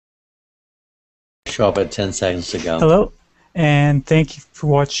show up at 10 seconds ago. Hello, and thank you for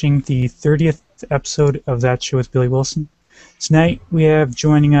watching the 30th episode of That Show with Billy Wilson. Tonight we have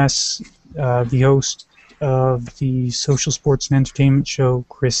joining us the host of the social sports and entertainment show,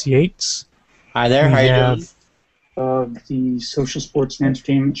 Chris Yates. Hi there, how you doing? Of the social sports and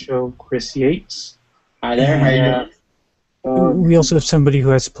entertainment show, Chris Yates. Hi there, how you doing? We also have somebody who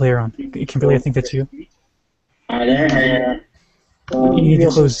has a player on. Kimberly, I think that's you. Hi there, how you doing? You need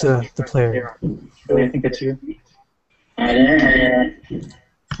to close the player. Kimberly, I think that's you. Hi there, how you doing?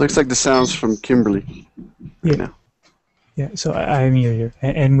 Looks like the sounds from Kimberly. Yeah. Now. Yeah, so I'm here.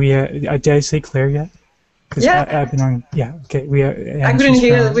 And we, did I say Claire yet? Yeah. I've been on, yeah, okay. I couldn't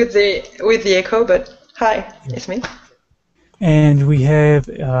hear with the echo, but hi, it's me. And we have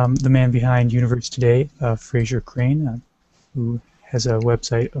the man behind Universe Today, Fraser Cain, who has a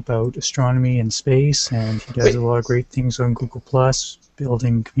website about astronomy and space, and he does a lot of great things on Google+,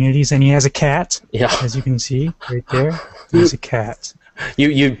 building communities, and he has a cat, as you can see right there. He has a cat.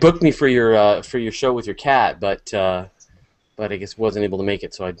 You booked me for your show with your cat, but I guess wasn't able to make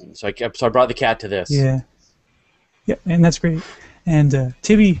it, so I brought the cat to this. Yeah, and that's great. And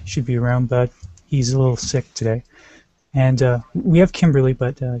Tibby should be around, but he's a little sick today. And we have Kimberly,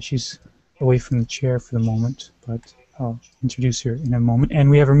 but she's away from the chair for the moment, but I'll introduce her in a moment. And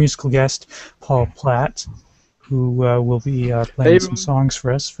we have our musical guest, Paul Platt, who will be playing some songs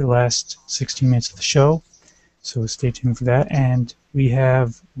for us for the last 16 minutes of the show. So stay tuned for that. And we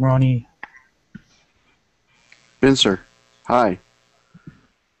have Ronnie Bincer. Hi.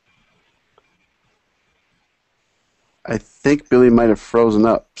 I think Billy might have frozen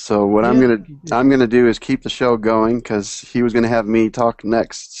up. So what I'm gonna do is keep the show going because he was gonna have me talk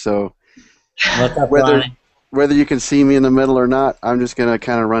next. So What's up, whether you can see me in the middle or not, I'm just gonna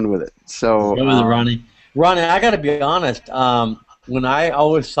kind of run with it. So go with it, Ronnie. Ronnie, I gotta be honest. When I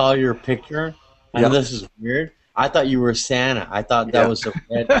always saw your picture, I know this is weird. I thought you were Santa. I thought that was a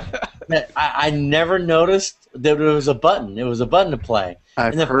red. I never noticed that it was a button. It was a button to play.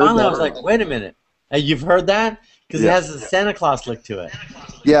 And then finally I was like, wait a minute. You've heard that? Because it has a Santa Claus look to it.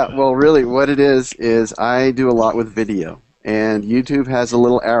 Yeah, well, really, what it is I do a lot with video. And YouTube has a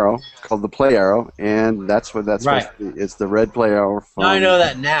little arrow called the play arrow, and that's what that's supposed to be. It's the red play arrow. No, I know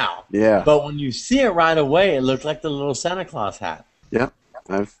that now. Yeah. But when you see it right away, it looked like the little Santa Claus hat. Yeah,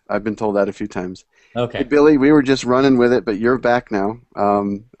 I've been told that a few times. Okay. Hey, Billy, we were just running with it, but you're back now.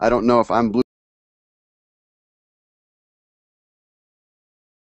 I don't know if I'm blue.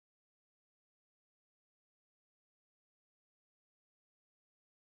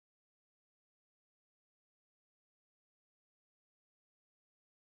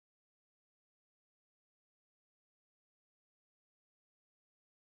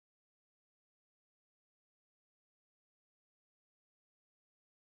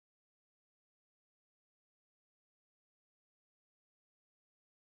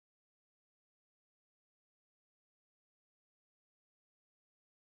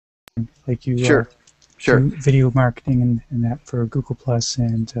 like you Sure. do video marketing and that for Google Plus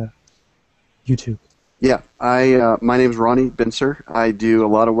and YouTube. Yeah, my name's Ronnie Bincer. I do a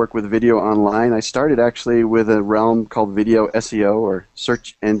lot of work with video online. I started actually with a realm called video SEO, or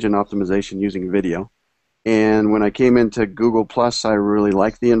search engine optimization using video. And when I came into Google Plus, I really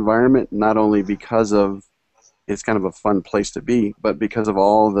liked the environment, not only because of it's kind of a fun place to be, but because of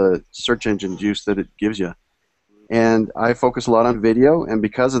all the search engine juice that it gives you. And I focus a lot on video, and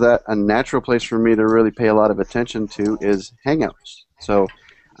because of that, a natural place for me to really pay a lot of attention to is Hangouts. So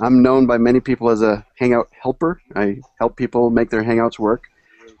I'm known by many people as a Hangout helper. I help people make their Hangouts work.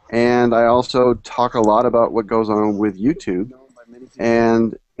 And I also talk a lot about what goes on with YouTube.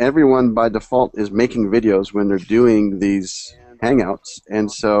 And everyone by default is making videos when they're doing these Hangouts.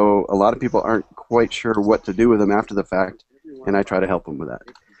 And so a lot of people aren't quite sure what to do with them after the fact, and I try to help them with that.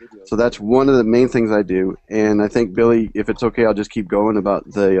 So that's one of the main things I do. And I think, Billy, if it's okay, I'll just keep going about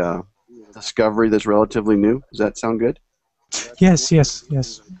the discovery that's relatively new. Does that sound good? Yes.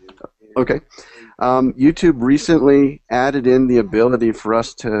 Okay. YouTube recently added in the ability for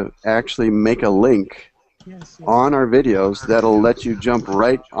us to actually make a link on our videos that'll let you jump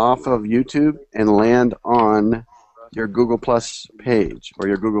right off of YouTube and land on your Google Plus page or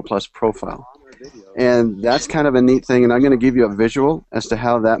your Google Plus profile. And that's kind of a neat thing, and I'm going to give you a visual as to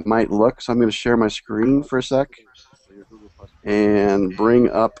how that might look. So I'm going to share my screen for a sec and bring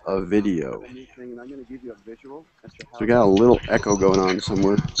up a video. So we got a little echo going on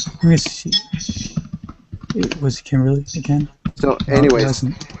somewhere. Let me see. Was it Kimberly again? So anyways,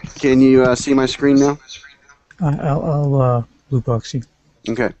 can you see my screen now? I'll blue box you.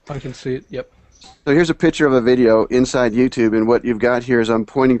 Okay. I can see it, yep. So here's a picture of a video inside YouTube, and what you've got here is I'm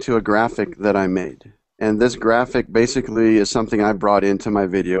pointing to a graphic that I made. And this graphic basically is something I brought into my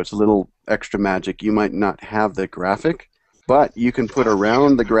video. It's a little extra magic. You might not have the graphic, but you can put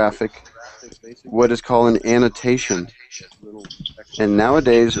around the graphic what is called an annotation. And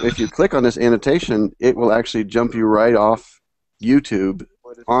nowadays, if you click on this annotation, it will actually jump you right off YouTube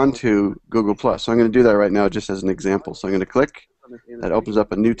onto Google+. So I'm going to do that right now just as an example. So I'm going to click. That opens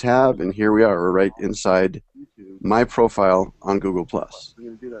up a new tab, and here we are. We're right inside my profile on Google+.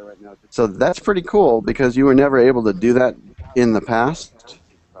 So that's pretty cool because you were never able to do that in the past.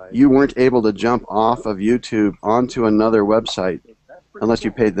 You weren't able to jump off of YouTube onto another website unless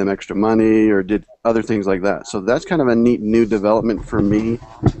you paid them extra money or did other things like that. So that's kind of a neat new development for me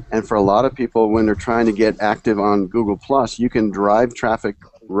and for a lot of people when they're trying to get active on Google+. You can drive traffic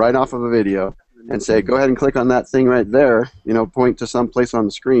right off of a video and say, go ahead and click on that thing right there, you know, point to some place on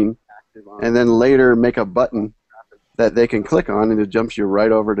the screen, and then later make a button that they can click on, and it jumps you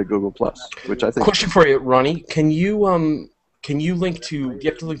right over to Google+, which I think... Question for you, Ronnie. Can you link to, do you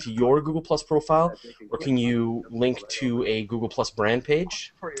have to link to your Google Plus profile, or can you link to a Google Plus brand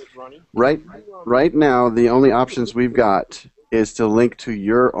page? Right now, the only options we've got is to link to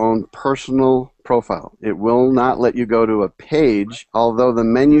your own personal profile. It will not let you go to a page, although the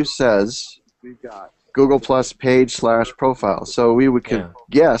menu says Google Plus page/profile. So we would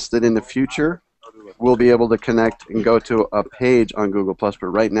guess that in the future we'll be able to connect and go to a page on Google Plus, but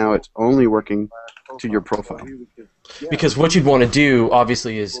right now it's only working to your profile. Because what you'd want to do,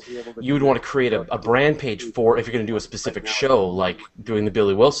 obviously, is you would want to create a brand page for, if you're going to do a specific show, like doing the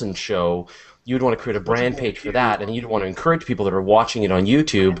Billy Wilson show, you'd want to create a brand page for that, and you'd want to encourage people that are watching it on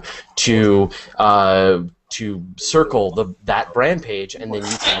YouTube to circle that brand page, and then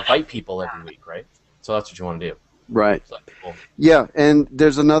you can invite people every week, right? So that's what you want to do. Right. So cool. Yeah, and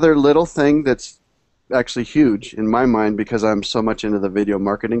there's another little thing that's actually huge in my mind because I'm so much into the video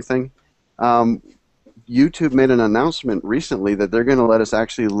marketing thing. YouTube made an announcement recently that they're going to let us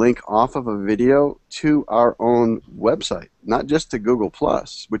actually link off of a video to our own website, not just to Google+,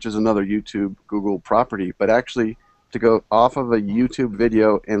 which is another YouTube Google property, but actually to go off of a YouTube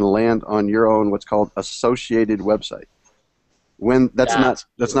video and land on your own what's called associated website. When that's not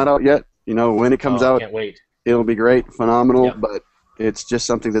out yet, you know, when it comes out, can't wait. It'll be great, phenomenal, but it's just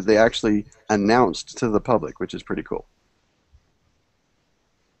something that they actually announced to the public, which is pretty cool.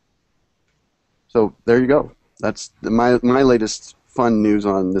 So there you go. That's my latest fun news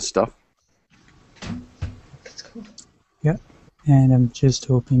on this stuff. That's cool. Yeah, and I'm just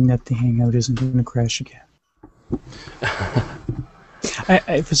hoping that the Hangout isn't going to crash again.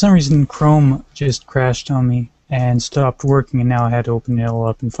 For some reason, Chrome just crashed on me and stopped working, and now I had to open it all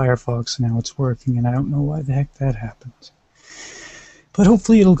up in Firefox, and now it's working, and I don't know why the heck that happened. But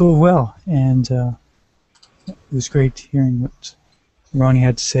hopefully it'll go well, and it was great hearing what Ronnie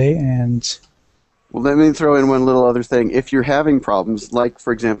had to say, and... Well, let me throw in one little other thing. If you're having problems, like,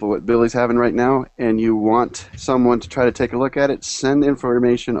 for example, what Billy's having right now, and you want someone to try to take a look at it, send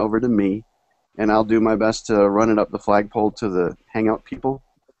information over to me, and I'll do my best to run it up the flagpole to the Hangout people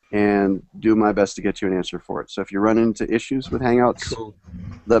and do my best to get you an answer for it. So if you run into issues with Hangouts,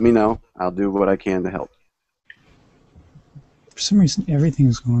 let me know. I'll do what I can to help. For some reason,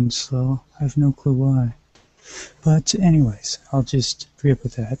 everything's going slow. I have no clue why. But anyways, I'll just agree up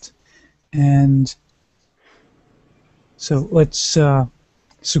with that. And so let's, so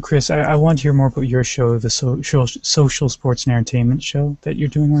Chris, I want to hear more about your show, the social sports and entertainment show that you're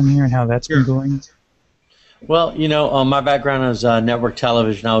doing on here and how that's been going. Well, you know, my background is network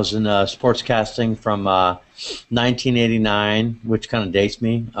television. I was in sportscasting from 1989, which kind of dates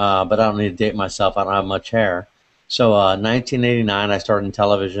me, but I don't need to date myself. I don't have much hair. So 1989, I started in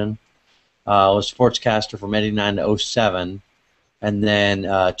television. I was a sportscaster from 89 to 07. And then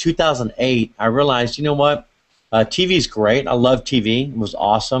 2008, I realized, you know what, TV is great. I love TV. It was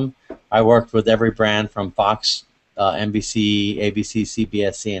awesome. I worked with every brand from Fox, NBC, ABC,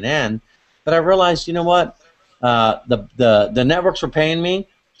 CBS, CNN. But I realized, you know what, the networks were paying me,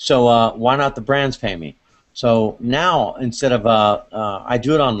 so why not the brands pay me? So now, instead of, I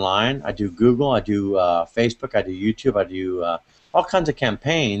do it online. I do Google, I do Facebook, I do YouTube, I do all kinds of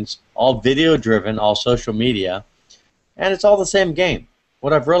campaigns, all video-driven, all social media. And it's all the same game.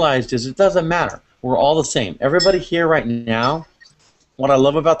 What I've realized is it doesn't matter. We're all the same. Everybody here right now, what I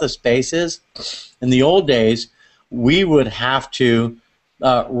love about the space is, in the old days, we would have to,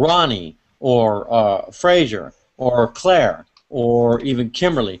 Ronnie or Fraser or Claire or even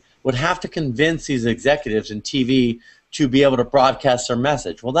Kimberley would have to convince these executives in TV to be able to broadcast their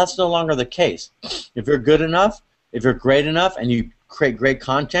message. Well, that's no longer the case. If you're good enough, if you're great enough, and you create great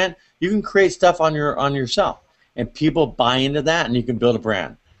content, You can create stuff on yourself, and people buy into that, and you can build a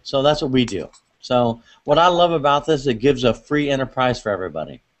brand. So that's what we do. So what I love about this, it gives a free enterprise for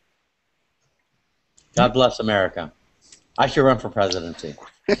everybody. God bless America. I should run for presidency.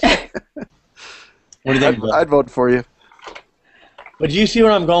 What do you think? I'd vote for you. But do you see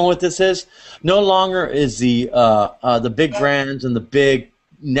what I'm going with this is? No longer is the big brands and the big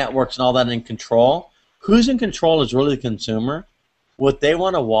networks and all that in control. Who's in control is really the consumer. What they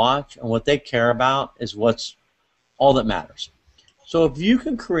want to watch and what they care about is what's all that matters. So if you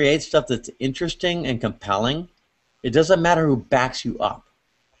can create stuff that's interesting and compelling, it doesn't matter who backs you up.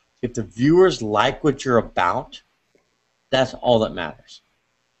 If the viewers like what you're about, that's all that matters.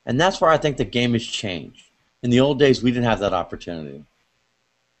 And that's where I think the game has changed. In the old days, we didn't have that opportunity.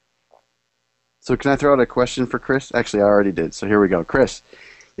 So can I throw out a question for Chris? Actually, I already did, so here we go. Chris,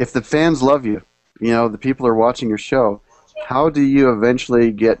 if the fans love you, the people are watching your show, how do you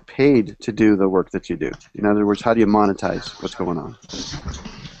eventually get paid to do the work that you do? In other words, how do you monetize what's going on?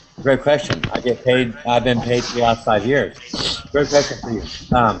 Great question. I get paid. I've been paid for the last 5 years. Great question for you.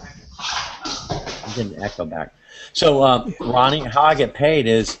 I'm getting an echo back. So, Ronnie, how I get paid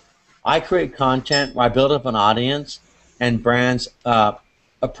is I create content where I build up an audience, and brands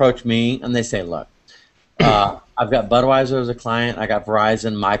approach me and they say, look, I've got Budweiser as a client. I got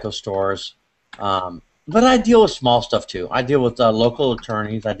Verizon, Michael Stores. But I deal with small stuff too. I deal with local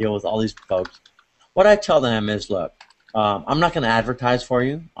attorneys. I deal with all these folks. What I tell them is, look, I'm not going to advertise for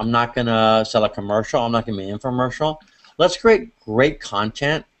you. I'm not going to sell a commercial. I'm not going to be an infomercial. Let's create great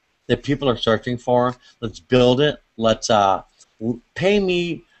content that people are searching for. Let's build it. Let's pay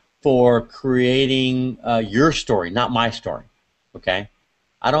me for creating your story, not my story. Okay?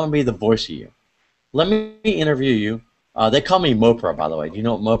 I don't want to be the voice of you. Let me interview you. They call me Mopra, by the way. Do you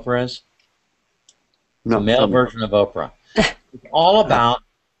know what Mopra is? No, the male version of Oprah.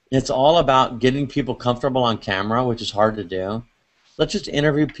 It's all about getting people comfortable on camera, which is hard to do. Let's just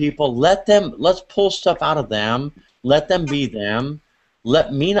interview people. Let's pull stuff out of them. Let them be them.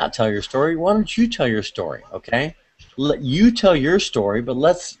 Let me not tell your story. Why don't you tell your story, okay? Let you tell your story, but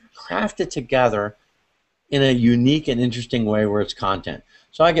let's craft it together in a unique and interesting way where it's content.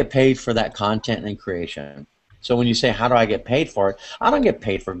 So I get paid for that content and creation. So when you say, how do I get paid for it? I don't get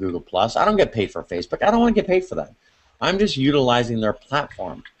paid for Google+. I don't get paid for Facebook. I don't want to get paid for that. I'm just utilizing their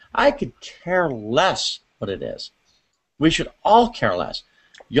platform. I could care less what it is. We should all care less.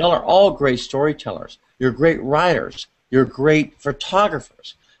 Y'all are all great storytellers. You're great writers. You're great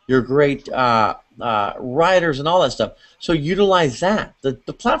photographers. You're great writers and all that stuff. So utilize that. The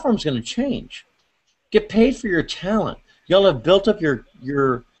platform's going to change. Get paid for your talent. Y'all have built up your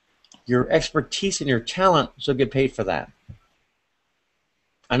expertise and your talent, so get paid for that.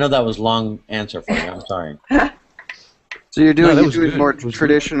 I know that was a long answer for you. I'm sorry. So you're doing more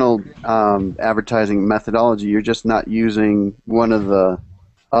traditional advertising methodology. You're just not using one of the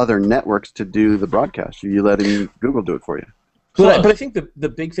other networks to do the broadcast. You're letting Google do it for you. But I think the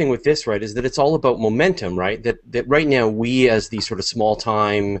big thing with this, right, is that it's all about momentum, right? That right now we, as these sort of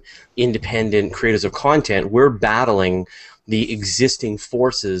small-time, independent creators of content, we're battling the existing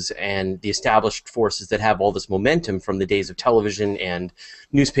forces and the established forces that have all this momentum from the days of television and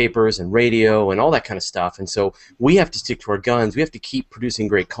newspapers and radio and all that kind of stuff. And so we have to stick to our guns. We have to keep producing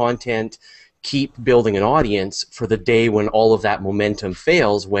great content, keep building an audience for the day when all of that momentum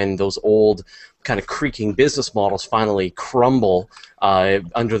fails, when those old kind of creaking business models finally crumble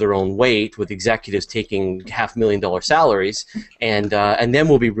under their own weight, with executives taking $500,000 salaries, and then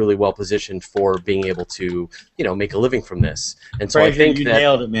we'll be really well positioned for being able to, make a living from this. And so Fraser, I think you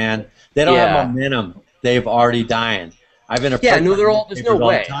nailed it, man. They don't have momentum. They've already dying. I've been there's no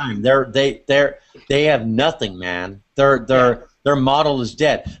way. They have nothing, man. Their model is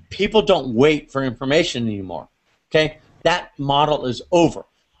dead. People don't wait for information anymore. Okay, that model is over.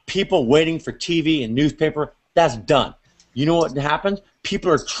 People waiting for TV and newspaper, that's done. You know what happens? People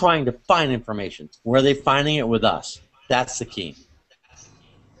are trying to find information. Where are they finding it? With us. That's the key.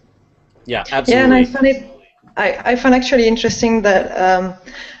 Yeah, absolutely. Yeah, and I find actually interesting that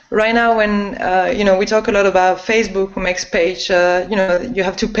right now when we talk a lot about Facebook, who makes page, you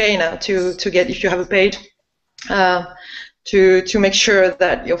have to pay now to get, if you have a page, to make sure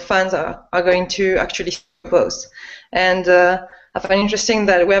that your fans are going to actually post. And I find interesting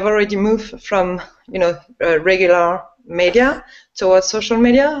that we have already moved from regular media towards social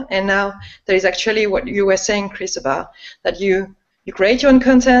media, and now there is actually what you were saying, Chris, about that you create your own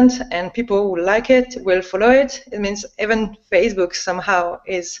content and people who like it will follow it. It means even Facebook somehow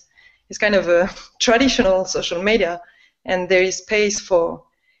is kind of a traditional social media, and there is space for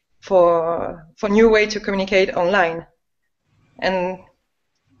new way to communicate online. And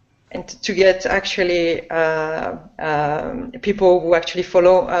and to get actually people who actually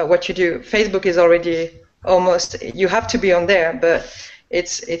follow what you do. Facebook is already almost, you have to be on there, but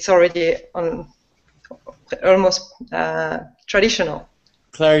it's already on almost traditional.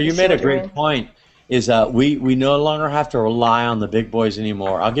 Claire, you made a great point. Is we no longer have to rely on the big boys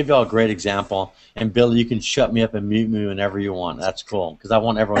anymore. I'll give you all a great example. And Billy, you can shut me up and mute me whenever you want. That's cool, because I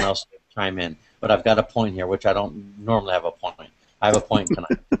want everyone else to chime in. But I've got a point here, which I don't normally have a point. I have a point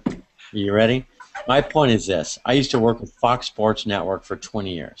tonight. Are you ready? My point is this. I used to work with Fox Sports Network for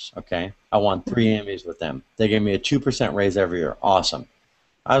 20 years, okay? I won 3 Emmys with them. They gave me a 2% raise every year. Awesome.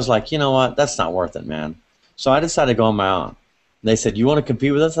 I was like, you know what? That's not worth it, man. So I decided to go on my own. They said, you want to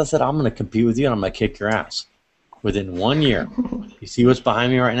compete with us? I said, I'm going to compete with you, and I'm going to kick your ass. Within 1 year, you see what's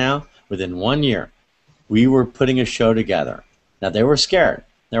behind me right now? Within 1 year, we were putting a show together. Now, they were scared.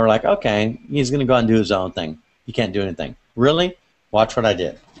 They were like, okay, he's going to go out and do his own thing. He can't do anything. Really? Watch what I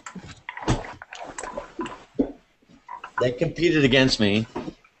did. They competed against me.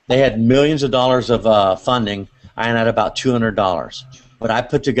 They had millions of dollars of funding. I had about $200. But I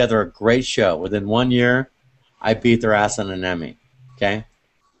put together a great show. Within 1 year, I beat their ass in an Emmy, okay?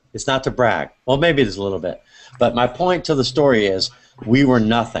 It's not to brag. Well, maybe it is a little bit. But my point to the story is we were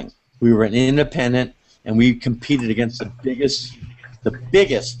nothing. We were an independent, and we competed against the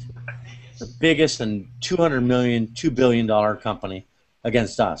biggest and $200 million, $2 billion company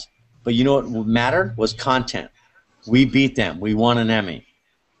against us. But you know what mattered was content. We beat them. We won an Emmy.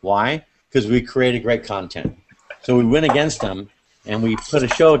 Why? Because we created great content. So we went against them, and we put a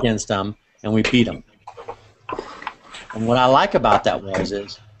show against them, and we beat them. And what I like about that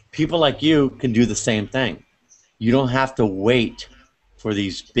is people like you can do the same thing. You don't have to wait for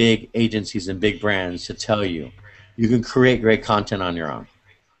these big agencies and big brands to tell you. You can create great content on your own.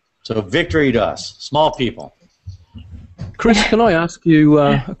 So victory to us, small people. Chris, can I ask you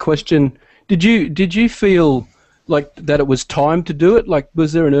a question? Did you feel like that it was time to do it? Like,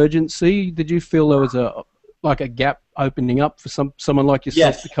 was there an urgency? Did you feel there was a gap opening up for someone like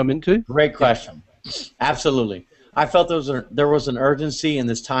yourself to come into? Great question. Absolutely. I felt there was an urgency in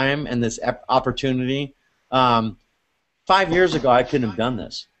this time and this opportunity. 5 years ago, I couldn't have done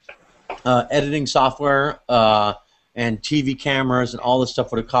this. Editing software and TV cameras and all this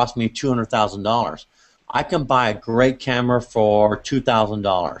stuff would have cost me $200,000. I can buy a great camera for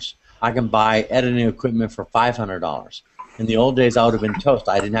 $2,000. I can buy editing equipment for $500. In the old days, I would have been toast.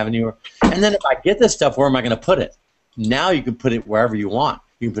 I didn't have anywhere. And then if I get this stuff, where am I going to put it? Now you can put it wherever you want.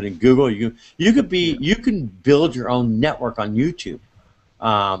 You can put it in Google. You can build your own network on YouTube.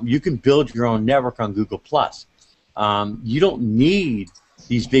 You can build your own network on Google+. You don't need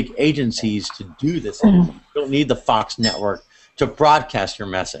these big agencies to do this anymore. You don't need the Fox network to broadcast your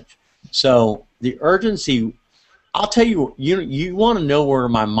message. So the urgency, I'll tell you, you want to know where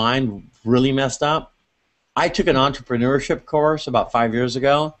my mind really messed up? I took an entrepreneurship course about 5 years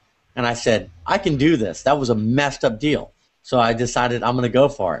ago, and I said, I can do this. That was a messed up deal. So I decided I'm going to go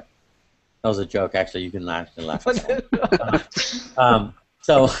for it. That was a joke, actually. You can actually laugh at that.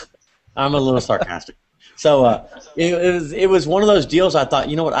 So I'm a little sarcastic. So it was one of those deals I thought,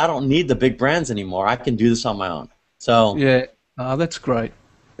 you know what, I don't need the big brands anymore. I can do this on my own. So yeah, that's great.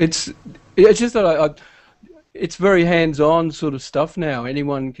 It's just that it's very hands-on sort of stuff now.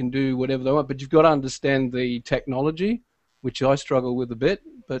 Anyone can do whatever they want, but you've got to understand the technology, which I struggle with a bit.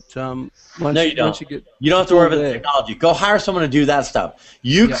 But no, you don't. You don't have to worry about the technology. Go hire someone to do that stuff.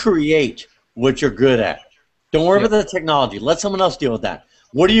 You create what you're good at. Don't worry about the technology. Let someone else deal with that.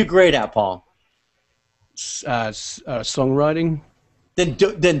 What are you great at, Paul? Songwriting.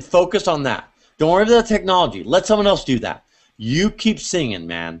 Then focus on that. Don't worry about the technology. Let someone else do that. You keep singing,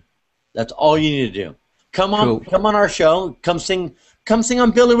 man. That's all you need to do. Come on our show. Come sing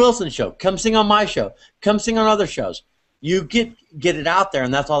on Billy Wilson's show. Come sing on my show. Come sing on other shows. You get it out there,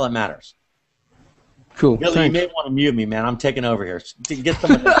 and that's all that matters. Cool. Billy, thanks. you may want to mute me, man. I'm taking over here. Get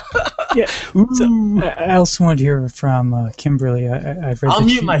someone else. Yeah. So, I also want to hear from Kimberly. I've read I'll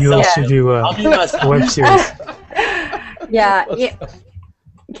mute myself. you also do a web series. Yeah.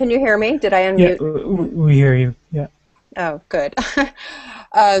 Can you hear me? Did I unmute? Yeah, we hear you. Yeah. Oh, good.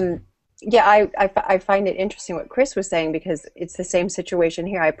 Yeah, I find it interesting what Chris was saying, because it's the same situation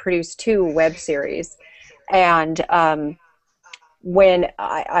here. I produced 2 web series, and when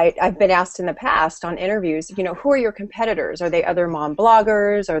I've been asked in the past on interviews, who are your competitors? Are they other mom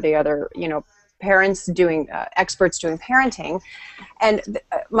bloggers? Are they other, parents doing, experts doing parenting? And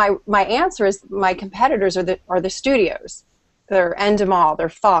my answer is my competitors are the studios. They're Endemol, they're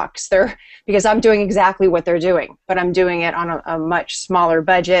Fox, because I'm doing exactly what they're doing, but I'm doing it on a much smaller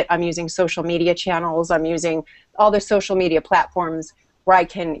budget. I'm using social media channels. I'm using all the social media platforms where I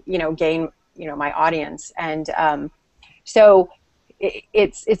can, gain, my audience. And so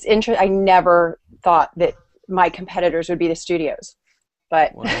it's interesting. I never thought that my competitors would be the studios,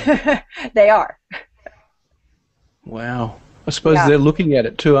 but Wow. they are. Wow. I suppose they're looking at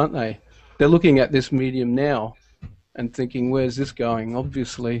it too, aren't they? They're looking at this medium now and thinking, where's this going?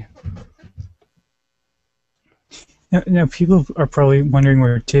 Obviously. Now, people are probably wondering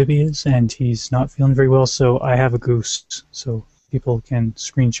where Tibby is, and he's not feeling very well, so I have a goose, so people can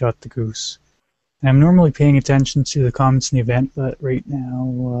screenshot the goose. And I'm normally paying attention to the comments in the event, but right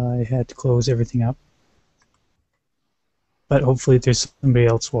now I had to close everything up. But hopefully there's somebody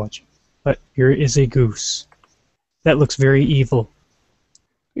else watching. But here is a goose. That looks very evil.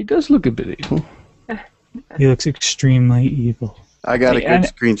 He does look a bit evil. He looks extremely evil. I got a good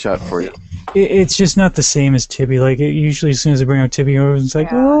screenshot for you. It's just not the same as Tibby. Like, usually as soon as I bring out Tibby over, it's like,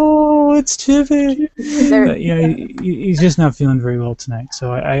 oh, it's Tibby. But, he's just not feeling very well tonight.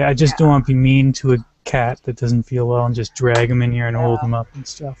 So I just don't want to be mean to a cat that doesn't feel well and just drag him in here and hold him up and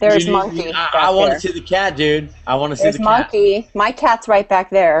stuff. There's Monkey. I want to see the cat, dude. I want to see the cat. Monkey. My cat's right back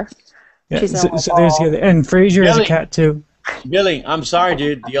there. Yeah, so there's the other, and Fraser has a cat too. Billy, I'm sorry,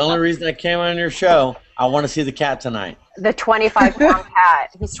 dude. The only reason I came on your show, I want to see the cat tonight. The 25-pound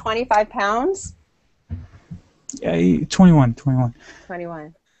cat. He's 25 pounds? Yeah, 21.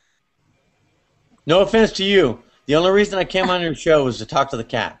 21. No offense to you. The only reason I came on your show was to talk to the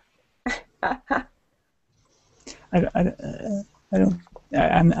cat. I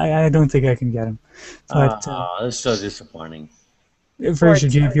don't think I can get him. But that's so disappointing. Fraser,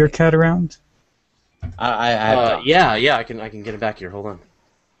 do you have your cat around? Yeah, I can get it back here. Hold on.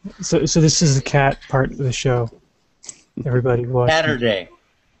 So this is the cat part of the show. Everybody watching. Saturday.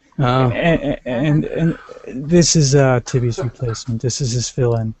 And this is Tibby's replacement. This is his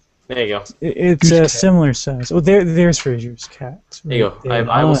fill-in. There you go. It's a similar size. Oh, there's Fraser's cat. There you go.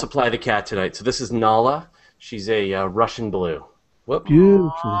 I will supply the cat tonight. So this is Nala. She's a Russian blue. Whoop.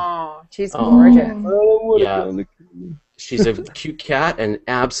 Beautiful. Oh, she's gorgeous. Yeah. She's a cute cat and an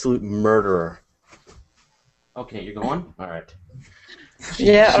absolute murderer. Okay, you're going? All right.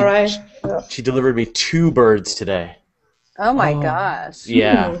 All right. She delivered me 2 birds today. Oh my gosh.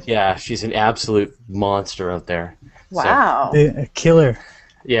 Yeah, she's an absolute monster out there. Wow. So, a killer.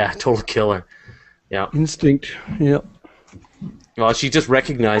 Yeah, total killer. Yeah. Instinct. Yep. Well, she just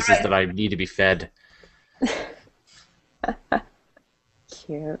recognizes that I need to be fed.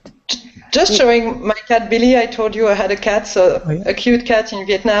 Cute. Just showing my cat Billy. I told you I had a cat, so a cute cat in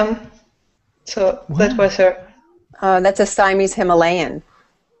Vietnam. So that was her. That's a Siamese Himalayan.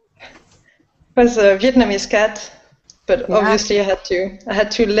 It was a Vietnamese cat, but obviously I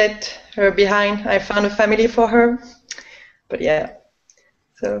had to let her behind. I found a family for her, but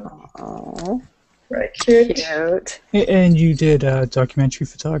so very cute. And you did documentary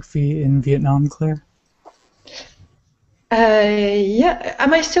photography in Vietnam, Claire?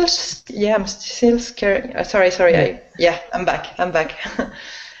 Am I still? Yeah, I'm still scared. Sorry. I'm back.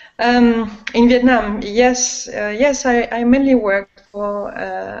 In Vietnam, yes. I mainly worked for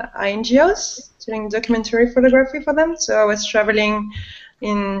NGOs doing documentary photography for them. So I was traveling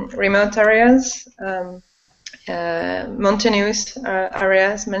in remote areas, mountainous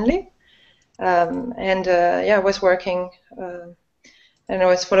areas mainly, I was working. And I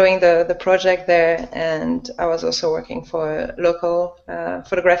was following the project there, and I was also working for a local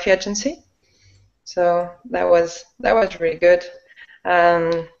photography agency. So that was really good.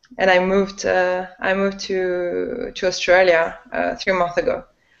 And I moved to Australia 3 months ago.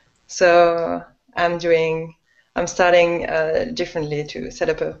 So I'm starting differently to set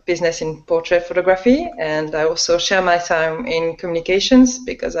up a business in portrait photography, and I also share my time in communications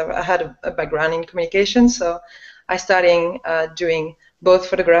because I had a background in communications. So I started doing both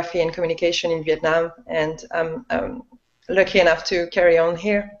photography and communication in Vietnam, and I'm lucky enough to carry on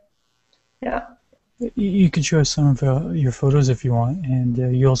here. Yeah. You could show us some of your photos if you want, and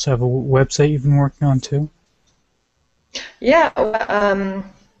you also have a website you've been working on too. Yeah.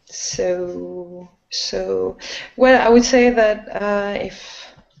 Well, I would say that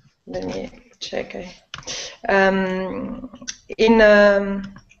let me check.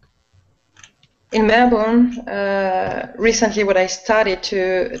 In Melbourne, recently what I started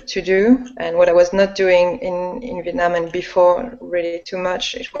to do, and what I was not doing in Vietnam and before really too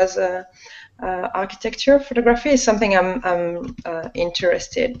much, it was architecture photography. Is something I'm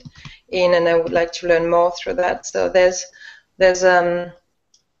interested in, and I would like to learn more through that. So there's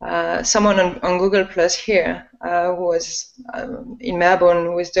someone on Google Plus here who was in Melbourne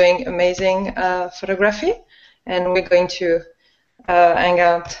who is doing amazing photography, and we're going to hang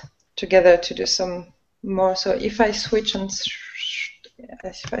out together to do some more. So if I switch on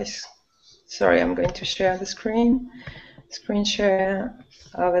Sorry, I'm going to share the screen. Screen share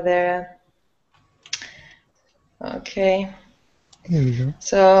over there. Okay. Here we go.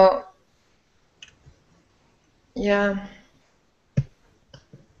 So, yeah.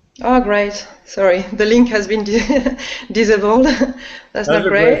 Oh, great. Sorry, the link has been disabled. That's not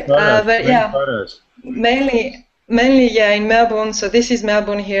great. But yeah, photos. mainly, yeah, in Melbourne. So this is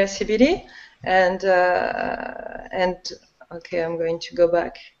Melbourne here, CBD, and okay, I'm going to go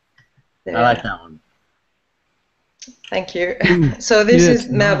back there. I like that one. Thank you. So this is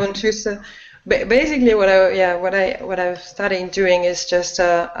Melbourne too. So basically, what I've started doing is just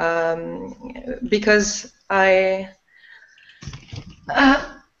because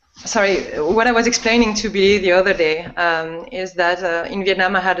sorry, what I was explaining to Billy the other day is that in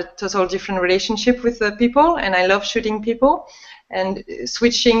Vietnam I had a total different relationship with the people, and I love shooting people. And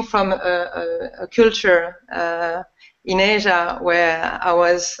switching from a culture in Asia where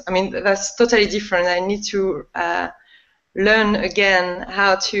that's totally different. I need to learn again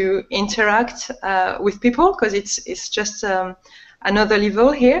how to interact with people, because it's just another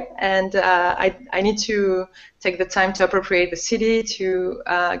level here, and I need to take the time to appropriate the city, to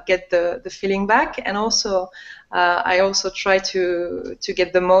get the feeling back, and also I also try to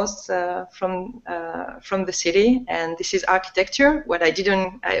get the most from the city, and this is architecture, what I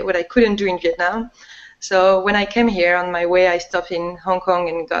couldn't do in Vietnam. So when I came here on my way, I stopped in Hong Kong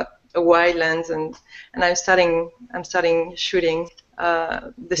and got a wildlands, and I'm starting shooting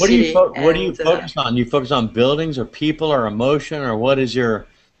the city. What do you focus on? You focus on buildings or people or emotion, or what is your?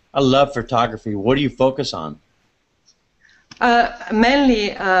 I love photography. What do you focus on?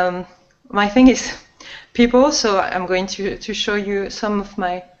 Mainly, my thing is people. So I'm going to show you some of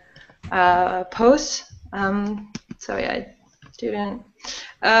my posts. Sorry, I didn't.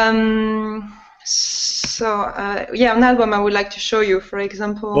 Yeah, an album I would like to show you, for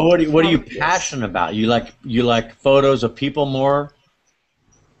example. Well, what are you passionate about? You like photos of people more?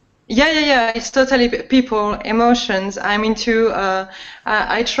 Yeah. It's totally people, emotions. I'm into.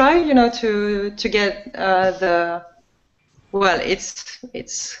 I try, to get the. Well,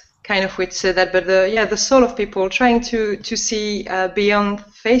 it's kind of weird to say that, but the soul of people, trying to see beyond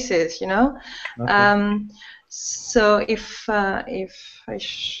faces, Okay. So if I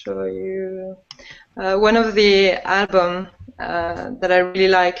show you one of the album that I really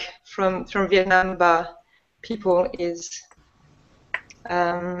like from Vietnam by people is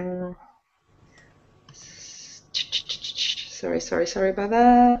sorry about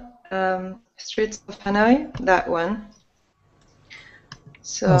that. Streets of Hanoi, that one.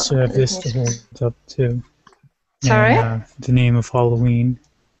 So also have this to hold up too. Sorry? And, the name of Halloween.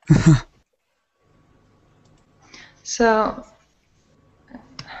 So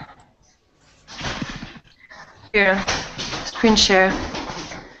here, screen share.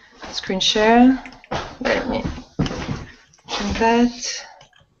 Let me do that.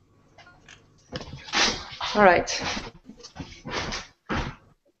 All right.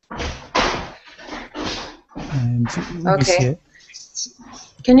 And we see it.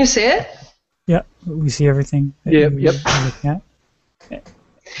 Can you see it? Yeah, we see everything. Yep. Yeah.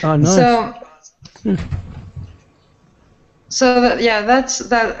 Oh, nice. So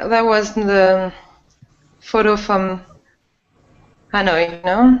that was the photo from Hanoi,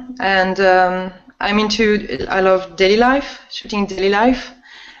 and I love daily life, shooting daily life,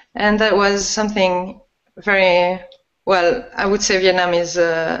 and that was something very well. I would say Vietnam is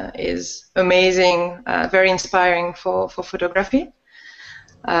amazing, very inspiring for photography.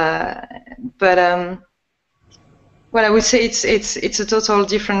 But I would say it's a total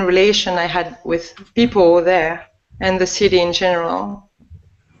different relation I had with people there and the city in general.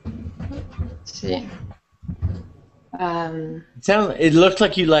 Let's see. It looks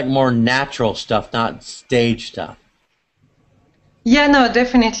like you like more natural stuff, not stage stuff. Yeah, no,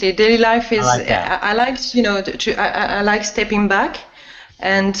 definitely. Daily life is. I like I like stepping back,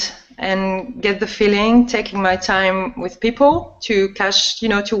 and get the feeling, taking my time with people to catch,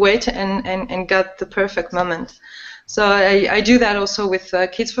 to wait and get the perfect moment. So I do that also with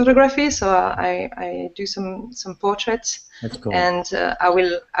kids photography. So I do some portraits. That's cool. And I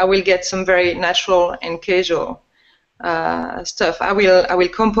will get some very natural and casual stuff. I will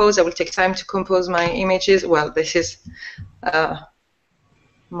compose. I will take time to compose my images. Well, this is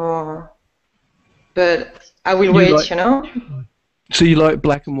more, but I will wait. So you like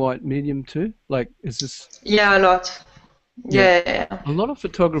black and white medium too? Like, is this? Yeah, a lot. Yeah. A lot of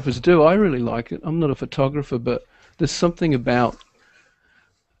photographers do. I really like it. I'm not a photographer, but there's something about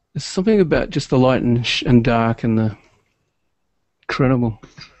just the light and dark and the incredible.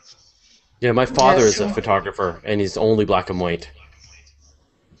 Yeah, my father is a photographer, and he's only black and white.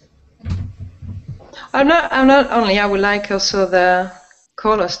 I'm not only. I would like also the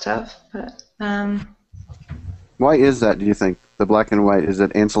color stuff, but Why is that, do you think? The black and white, is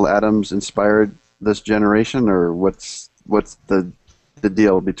it Ansel Adams inspired this generation, or what's the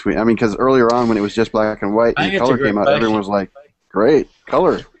deal between? I mean, because earlier on when it was just black and white and color came out, everyone was like, "Great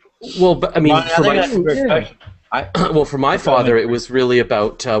color." Well, but I mean, Ronnie, I think that's a great question. well, for my father, it was really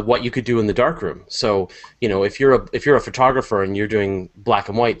about what you could do in the darkroom. So, you know, if you're a photographer and you're doing black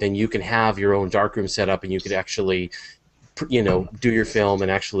and white, then you can have your own darkroom set up, and you could actually, you know, do your film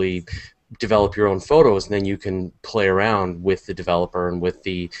and actually develop your own photos, and then you can play around with the developer and with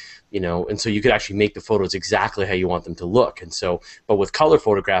the, you know, and so you could actually make the photos exactly how you want them to look. And so, but with color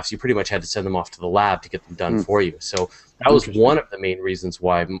photographs, you pretty much had to send them off to the lab to get them done for you. So that was one of the main reasons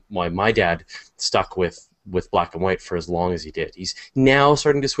why my dad stuck with black and white for as long as he did. He's now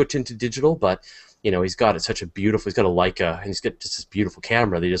starting to switch into digital, but you know, he's got he's got a Leica, and he's got just this beautiful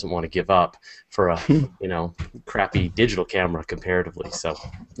camera that he doesn't want to give up for a you know, crappy digital camera comparatively. So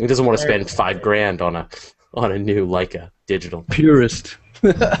he doesn't want to spend $5,000 on a new Leica digital. Purist.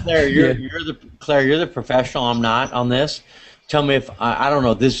 Claire, you're the professional. I'm not on this. Tell me if I don't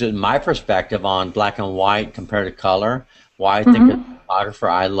know. This is my perspective on black and white compared to color. Why I think as a photographer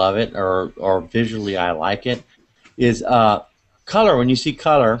I love it, or visually I like it, is color. When you see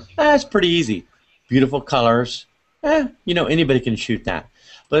color, it's pretty easy. Beautiful colors, you know, anybody can shoot that.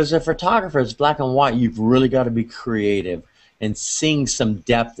 But as a photographer, it's black and white. You've really got to be creative and seeing some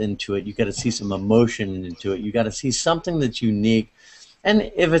depth into it. You got to see some emotion into it. You got to see something that's unique.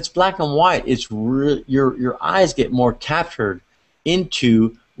 And if it's black and white, it's your eyes get more captured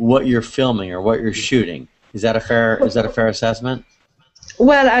into what you're filming or what you're shooting. Is that a fair assessment?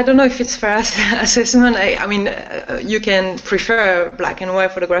 Well, I don't know if it's fair assessment. I mean, you can prefer black and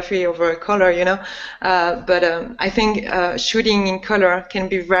white photography over color, you know. But I think shooting in color can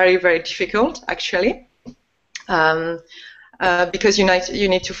be very, very difficult, actually, because you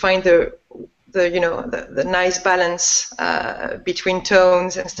need to find the nice balance between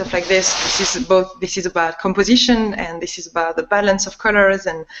tones and stuff like this. This is about composition, and this is about the balance of colors,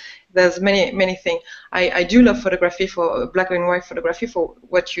 and there's many things. I do love photography, for black and white photography, for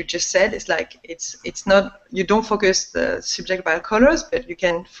what you just said. It's like it's not, you don't focus the subject about colors, but you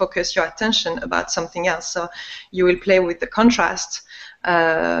can focus your attention about something else. So you will play with the contrast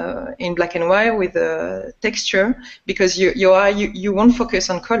in black and white, with the texture, because you won't focus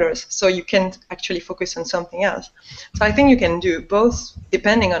on colors, so you can actually focus on something else. So I think you can do both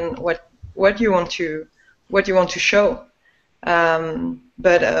depending on what you want to show.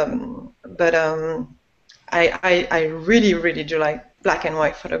 But I really do like black and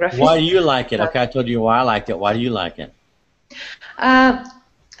white photography. Why do you like it? Okay, I told you why I liked it. Why do you like it?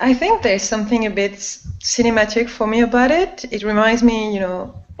 I think there's something a bit cinematic for me about it. It reminds me, you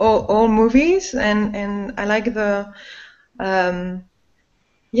know, all movies, and I like the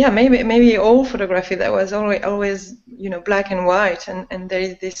maybe all photography that was always you know, black and white, and there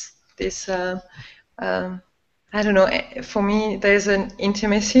is this I don't know, for me there's an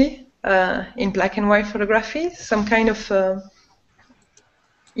intimacy in black and white photography, some kind of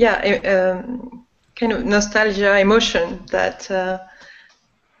kind of nostalgia, emotion that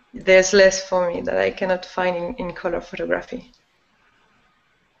there's less for me, that I cannot find in color photography.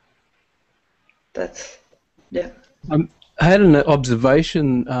 That's, yeah. I had an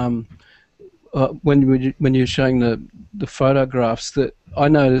observation when you were showing the photographs, that I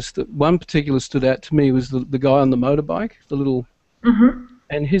noticed that one particular stood out to me was the guy on the motorbike, the little,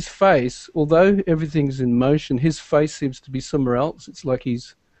 and his face, although everything's in motion, his face seems to be somewhere else. It's like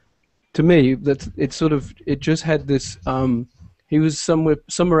he's, to me, it just had this, he was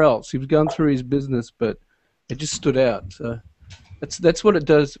somewhere else. He was going through his business, but it just stood out. So that's what it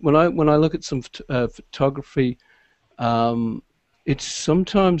does when I look at some photography. It's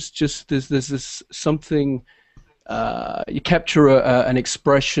sometimes just there's this something, you capture an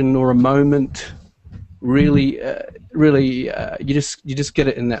expression or a moment. Really, you just get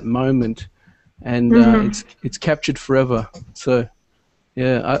it in that moment, and it's captured forever. So,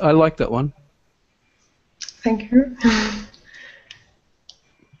 yeah, I like that one. Thank you.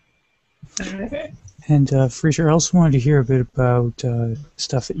 And Fraser, I also wanted to hear a bit about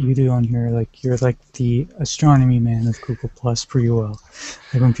stuff that you do on here. Like, you're like the astronomy man of Google Plus pretty well.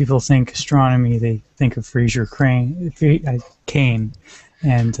 Like, when people think astronomy, they think of Fraser Cain.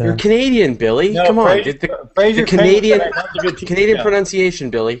 And you're Canadian, Billy. No, come on, Fraser the Canadian pronunciation,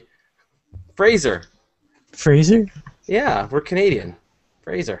 Billy. Fraser. Fraser? Yeah, we're Canadian.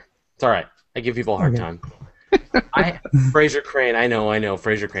 Fraser. It's all right. I give people a hard time. Fraser Cain. I know.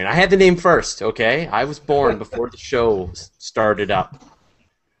 Fraser Cain. I had the name first. Okay, I was born before the show started up.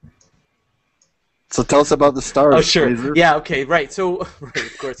 So tell us about the stars. Oh, sure. Fraser. Yeah, okay, right. So, right,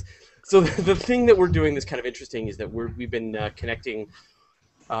 of course. So the thing that we're doing that's kind of interesting is that we've been connecting.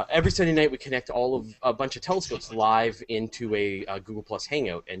 Every Sunday night, we connect a bunch of telescopes live into a Google Plus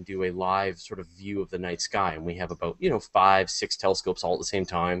Hangout and do a live sort of view of the night sky. And we have about 5, 6 telescopes all at the same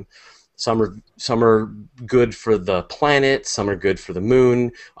time. Some are good for the planet, some are good for the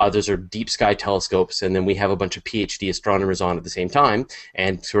moon. Others are deep sky telescopes, and then we have a bunch of PhD astronomers on at the same time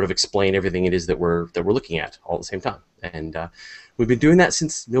and sort of explain everything it is that we're looking at all at the same time. And we've been doing that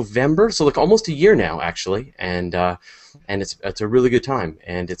since November, so like almost a year now, actually. And it's a really good time,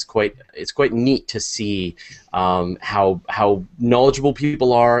 and it's quite neat to see how knowledgeable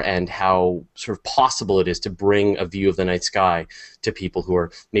people are and how sort of possible it is to bring a view of the night sky to people who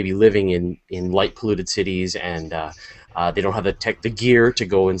are maybe living in light polluted cities and they don't have the gear to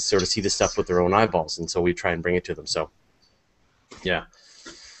go and sort of see the stuff with their own eyeballs, and so we try and bring it to them. So, yeah.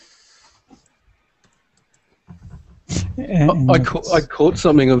 I caught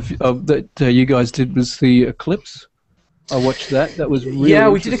something of that you guys did was the eclipse. I watched that. That was really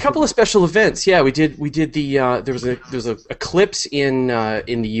we did a couple of special events. Yeah, we did the there was a eclipse in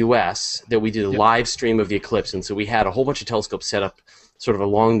the U.S. that we did a live stream of the eclipse, and so we had a whole bunch of telescopes set up sort of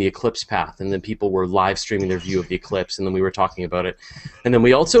along the eclipse path, and then people were live streaming their view of the eclipse, and then we were talking about it, and then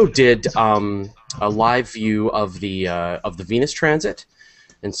we also did a live view of the Venus transit.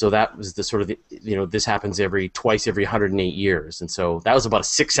 And so that was the sort of this happens twice every 108 years, and so that was about a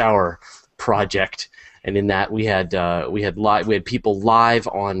 6-hour project. And in that we had people live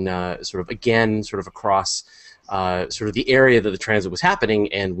on sort of across sort of the area that the transit was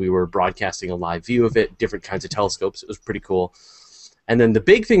happening, and we were broadcasting a live view of it, different kinds of telescopes. It was pretty cool. And then the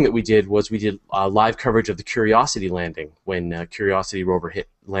big thing that we did was we did live coverage of the Curiosity landing when Curiosity rover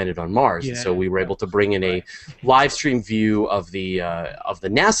landed on Mars. Yeah, so we were able to bring in a live stream view of the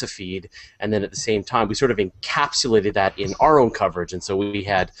NASA feed, and then at the same time we sort of encapsulated that in our own coverage. And so we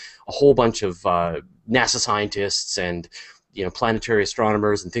had a whole bunch of NASA scientists and planetary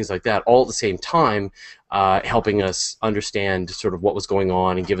astronomers and things like that all at the same time, helping us understand sort of what was going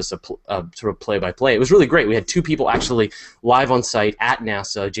on and give us a sort of play-by-play. It was really great. We had 2 people actually live on site at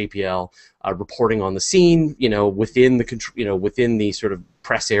NASA JPL, reporting on the scene, within the sort of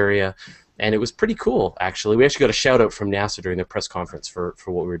press area, and it was pretty cool. Actually, we actually got a shout out from NASA during the press conference for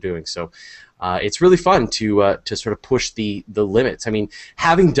what we were doing. So it's really fun to sort of push the limits. I mean,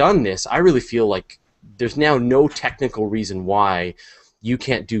 having done this, I really feel like there's now no technical reason why you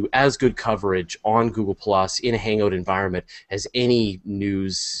can't do as good coverage on Google Plus in a Hangout environment as any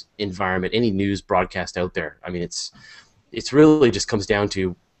news environment, any news broadcast out there. I mean, it's really just comes down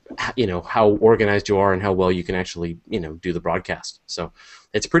to how organized you are and how well you can actually do the broadcast. So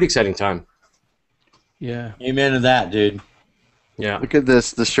it's a pretty exciting time. Yeah. Amen to that, dude. Yeah. Look at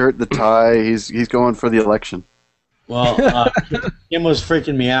this, the shirt, the tie. He's going for the election. Well, Kim was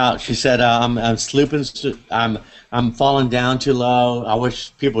freaking me out. She said, "I'm sleeping. I'm falling down too low. I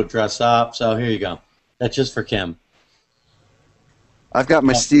wish people would dress up." So here you go. That's just for Kim. I've got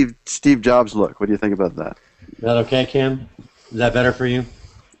my Steve Jobs look. What do you think about that? Is that okay, Kim? Is that better for you?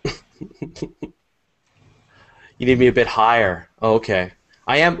 You need me a bit higher. Oh, okay.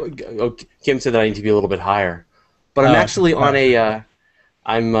 I am. Kim said that I need to be a little bit higher, but I'm actually on a.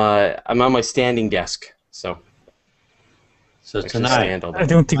 I'm on my standing desk. So tonight, I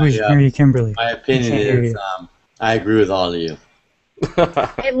don't think we should hear you, Kimberly. My opinion is, I agree with all of you.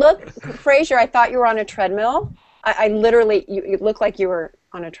 Hey, look, Fraser, I thought you were on a treadmill. I literally, you look like you were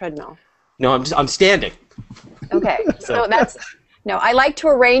on a treadmill. No, I'm standing. Okay, so that's I like to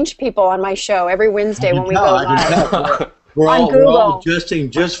arrange people on my show every Wednesday when we go live. We're all adjusting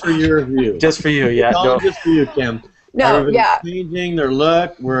just for your view. Just for you, yeah. Just for you, Kim. No, everybody's changing their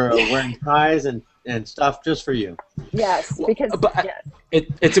look. We're wearing ties and stuff just for you. Yes, because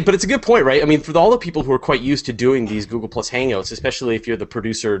it's a good point, right? I mean, for all the people who are quite used to doing these Google Plus Hangouts, especially if you're the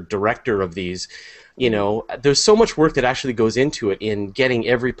producer director of these, there's so much work that actually goes into it in getting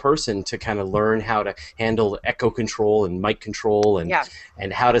every person to kind of learn how to handle echo control and mic control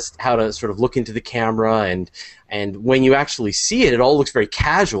and how to sort of look into the camera and when you actually see it, it all looks very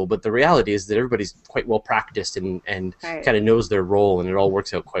casual, but the reality is that everybody's quite well practiced and kind of knows their role, and it all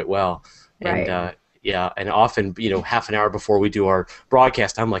works out quite well. Right. And and often, half an hour before we do our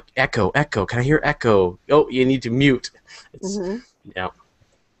broadcast, I'm like, echo, can I hear echo? Oh, you need to mute. Yeah.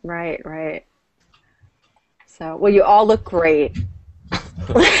 Right. So, well, you all look great.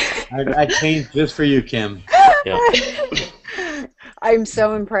 I changed just for you, Kim. Yeah. I'm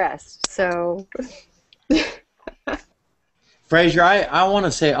so impressed. So, Fraser, I want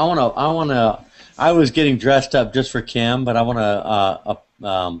to say, I I was getting dressed up just for Kim, but I want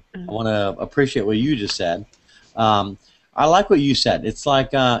to appreciate what you just said. I like what you said. It's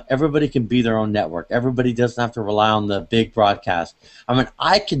like everybody can be their own network. Everybody doesn't have to rely on the big broadcast. I mean,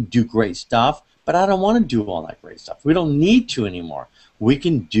 I can do great stuff, but I don't want to do all that great stuff. We don't need to anymore. We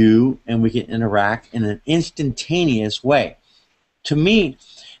can do and we can interact in an instantaneous way. To me,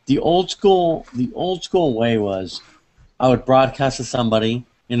 the old school way was I would broadcast to somebody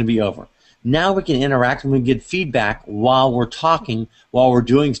and it'd be over. Now we can interact and we get feedback while we're talking, while we're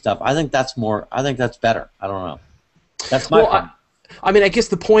doing stuff. I think that's better. I don't know. That's my point. I mean, I guess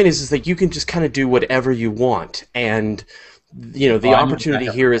the point is that you can just kind of do whatever you want, and the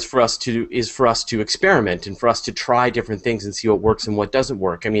opportunity here is for us to experiment and for us to try different things and see what works and what doesn't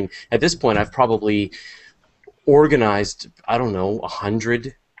work. I mean, at this point, I've probably organized, I don't know,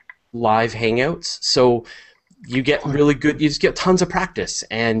 100 live hangouts. So you get really good, you just get tons of practice,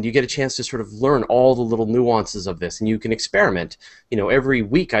 and you get a chance to sort of learn all the little nuances of this, and you can experiment. Every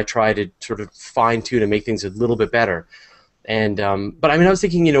week I try to sort of fine tune and make things a little bit better. And but I mean, I was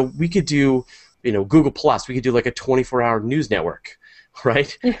thinking, we could do, Google Plus. We could do like a 24-hour news network,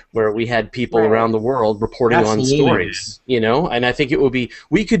 right? Where we had people around the world reporting on stories, And I think it would be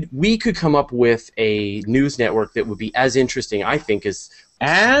we could come up with a news network that would be as interesting, I think,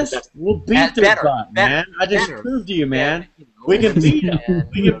 we'll beat the butt, man. I just proved to you, man. We can beat them.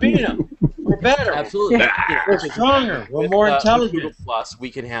 We can beat them. We're better. Absolutely. We're stronger. We're more intelligent. With Google Plus, we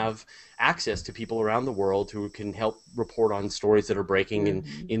can have access to people around the world who can help report on stories that are breaking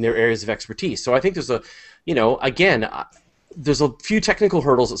in their areas of expertise. So I think there's there's a few technical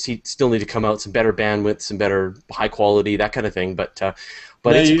hurdles that still need to come out, some better bandwidth, some better high quality, that kind of thing. But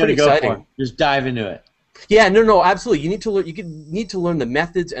it's pretty exciting. Just dive into it. Yeah, no, absolutely. You need to learn. Need to learn the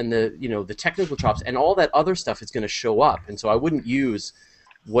methods and the technical chops, and all that other stuff is going to show up. And so I wouldn't use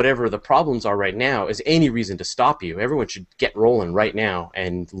whatever the problems are right now as any reason to stop you. Everyone should get rolling right now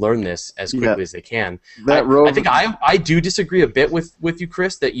and learn this as quickly as they can. I think I do disagree a bit with you,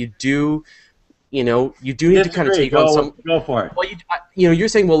 Chris, that you do. You do need to kind of take on some. Go for it. Well, you're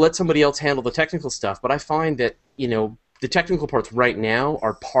saying, well, let somebody else handle the technical stuff, but I find that the technical parts right now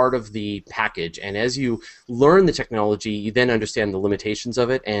are part of the package, and as you learn the technology, you then understand the limitations of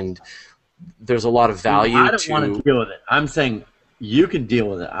it, and there's a lot of value. I don't want to deal with it. I'm saying you can deal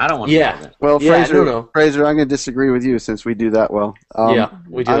with it. I don't want to deal with it. Well, Fraser, I'm going to disagree with you since we do that well.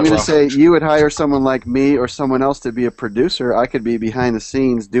 We do. I'm going to say you would hire someone like me or someone else to be a producer. I could be behind the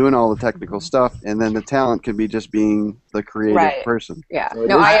scenes doing all the technical stuff, and then the talent could be just being the creative person. Yeah.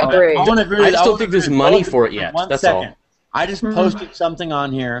 So I agree. I just don't think there's money for it yet. That's all. I just posted something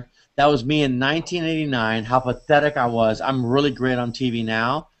on here. That was me in 1989, how pathetic I was. I'm really great on TV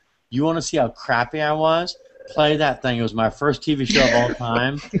now. You want to see how crappy I was? Play that thing. It was my first TV show of all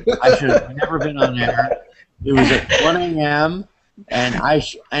time. I should have never been on air. It was at 1 a.m.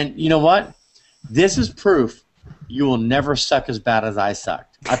 And you know what? This is proof you will never suck as bad as I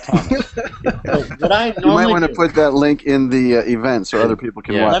sucked. I promise. You might want to put that link in the event so other people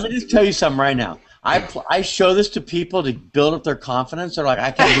can watch. Let me just tell you something right now. I show this to people to build up their confidence. They're like, I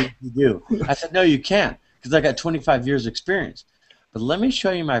can't do what you do. I said, no, you can't, because I got 25 years experience. But let me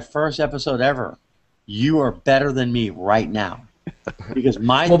show you my first episode ever. You are better than me right now. Because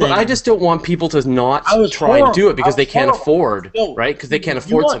but I just don't want people to not try and do it because they can't afford, right? Because they can't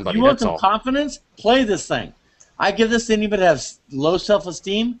afford somebody. You want some confidence? Play this thing. I give this to anybody that has low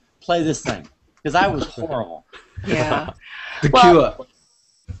self-esteem. Play this thing. Because I was horrible. Yeah. The cure.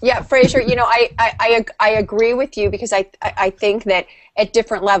 Yeah, Fraser, I agree with you because I think that at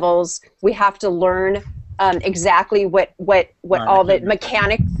different levels we have to learn exactly what all the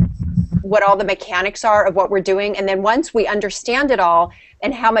mechanics are of what we're doing, and then once we understand it all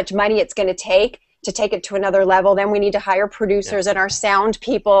and how much money it's going to take it to another level, then we need to hire producers and our sound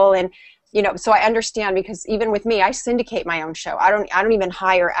people, and so I understand, because even with me, I syndicate my own show. I don't even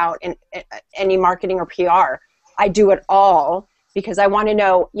hire out any marketing or PR. I do it all. Because I want to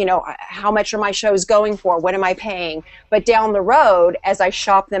know, how much are my shows going for? What am I paying? But down the road, as I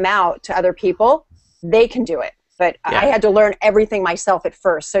shop them out to other people, they can do it. But I had to learn everything myself at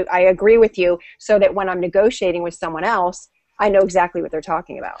first. So I agree with you, so that when I'm negotiating with someone else, I know exactly what they're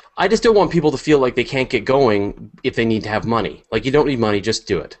talking about. I just don't want people to feel like they can't get going if they need to have money. Like, you don't need money, just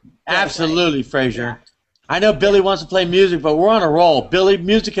do it. Absolutely, Fraser. I know Billy wants to play music, but we're on a roll. Billy,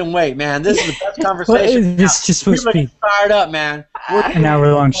 music can wait, man. This is the best conversation. It's just supposed to be fired up, man. An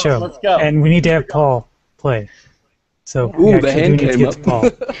hour-long show. Let's go. And we need to have Paul play. So the hand came up. Paul.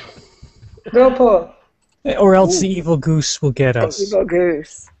 Go, Paul. Or else the evil goose will get us. Evil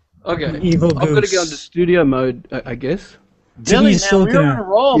goose. Okay. Evil goose. I've got to go into studio mode, I guess. Billy, is man, still we were on a gonna.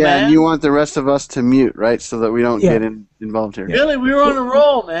 roll, Yeah, man. and you want the rest of us to mute, right? So that we don't Yeah. get involved here. Billy, we were on a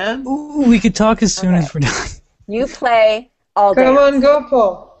roll, man. Ooh, we could talk as soon as we're done. You play all day. Come on, go,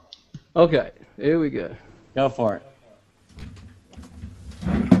 Paul. Okay, here we go. Go for it.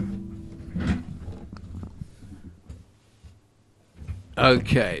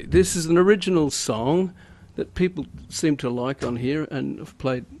 Okay, this is an original song that people seem to like on here, and I've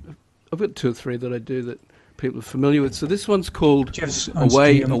got 2 or 3 that I do that people are familiar with. So this one's called Do you have on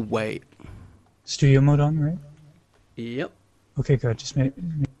Away, studio, Away. studio mode on, right? Yep. Okay, good. Just made.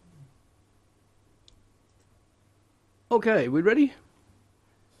 Okay, we ready?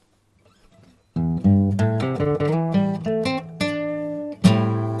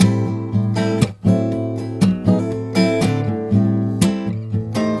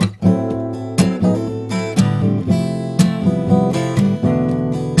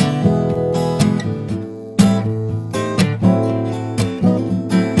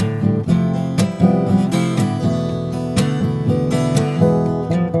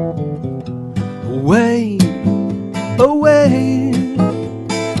 Away, away,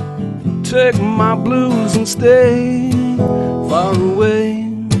 take my blues and stay far away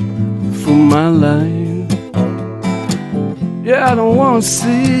from my life. Yeah, I don't wanna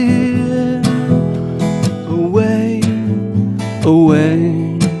see it. Away,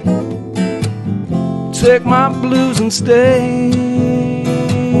 away, take my blues and stay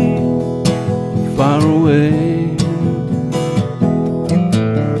far away.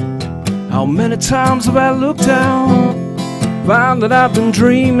 How many times have I looked out, found that I've been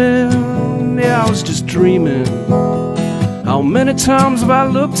dreaming? Yeah, I was just dreaming. How many times have I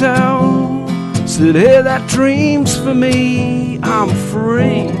looked out, said, hey, that dream's for me, I'm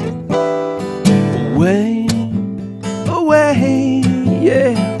free. Away, away,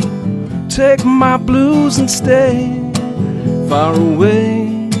 yeah, take my blues and stay far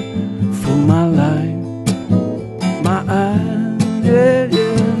away from my life, my eyes, yeah, yeah.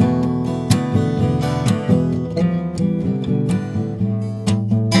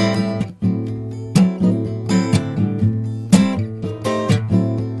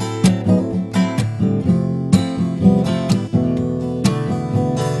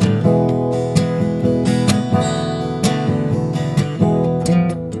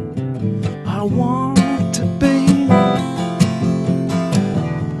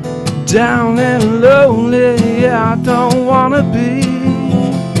 Down and lonely, yeah, I don't wanna be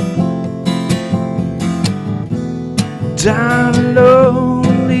down and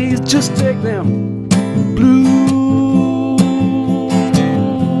lonely. Just take them blues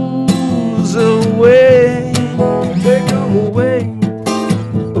away, take them away,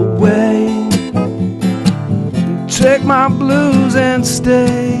 away. Take my blues and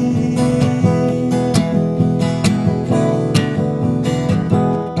stay.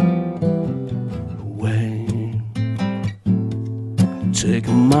 Take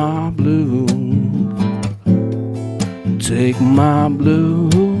my blues, take my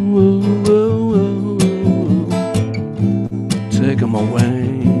blues, take them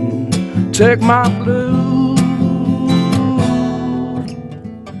away, take my blues,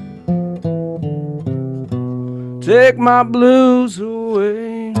 take my blues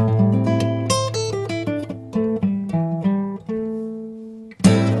away.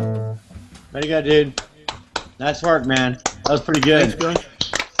 Way to go, dude. Nice work, man. That was pretty good. Thanks,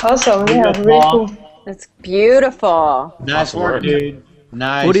 Awesome, Good yeah, job, really Paul. cool. That's beautiful. Nice Awesome work, work. dude.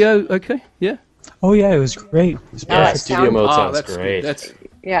 Nice. Audio, okay, yeah. Oh yeah, it was great. It was Yeah, Yeah, it studio sounds- mode Ah, sounds that's great. That's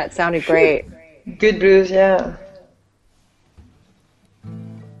Yeah, it sounded great. Good blues, yeah.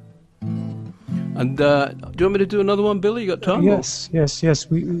 And do you want me to do another one, Billy? You got time? or- Yes.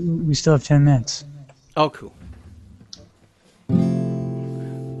 We still have 10 minutes. Oh, cool.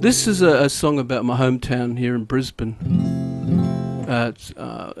 This is a song about my hometown here in Brisbane.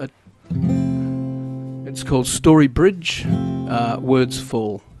 It's called Story Bridge. Words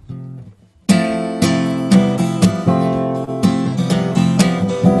Fall.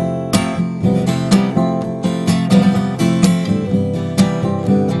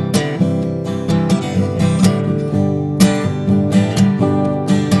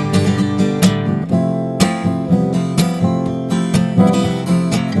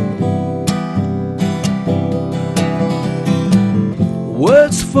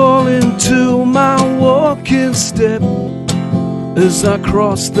 Words fall into my walking step as I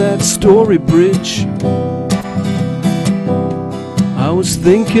cross that story bridge. I was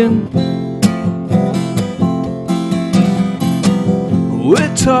thinking, we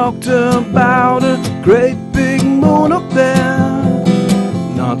talked about a great big moon up there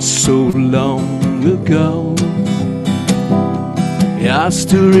not so long ago. I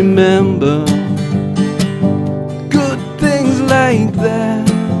still remember good things like that,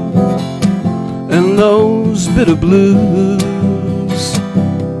 and those bitter blues,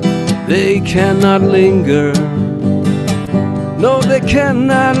 they cannot linger. No, they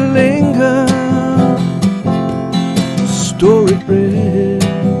cannot linger. Story bridge,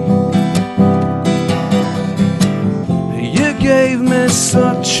 you gave me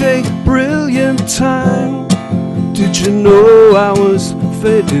such a brilliant time. Did you know I was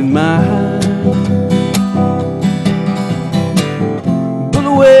fading mine? But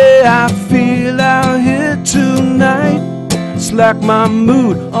the way I feel out here tonight, it's like my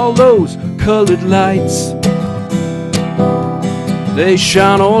mood, all those colored lights, they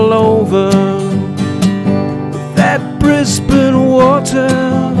shine all over that Brisbane water,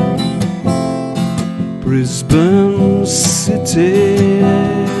 Brisbane city.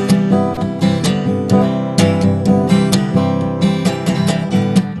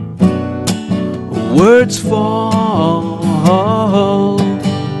 Words fall,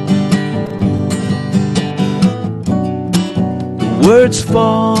 words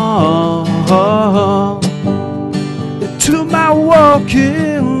fall to my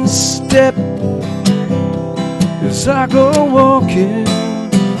walking step as I go walking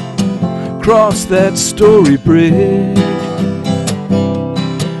across that Story bridge.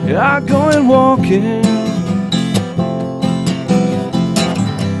 Yeah, I go and walking.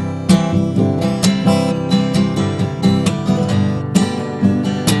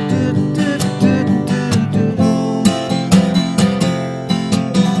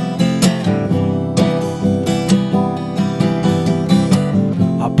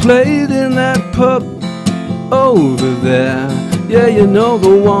 Played in that pub over there, yeah, you know,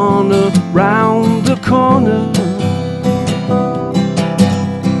 the one around the corner.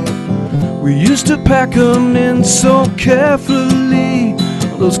 We used to pack 'em in so carefully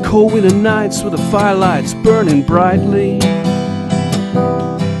on those cold winter nights with the firelights burning brightly.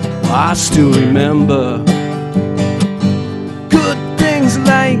 I still remember good things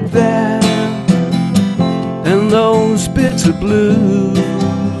like that, and those bitter blues,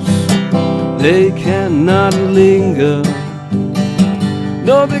 they cannot linger.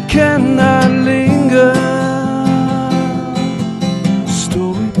 No, they cannot linger.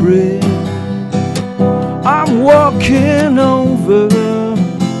 Story bridge, I'm walking over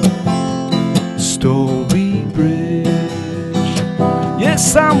Story bridge.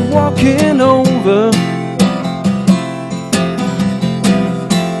 Yes, I'm walking over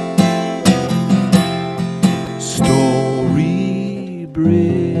Story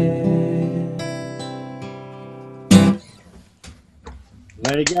bridge.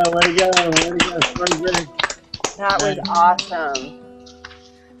 Way to go, way to go, way to go, Story bridge. That was awesome.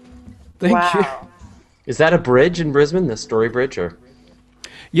 Thank you. Is that a bridge in Brisbane, the Story Bridge, or?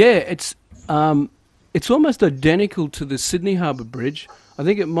 Yeah, it's almost identical to the Sydney Harbour Bridge. I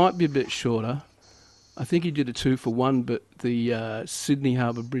think it might be a bit shorter. I think he did a 2-for-1, but the Sydney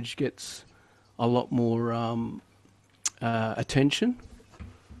Harbour Bridge gets a lot more attention.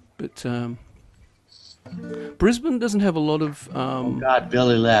 But Brisbane doesn't have a lot of... oh, God,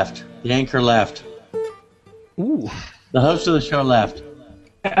 Billy left. The anchor left. Ooh. The host of the show left.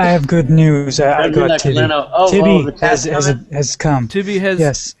 I have good news. I got Tibby. Tibby has come. Tibby has...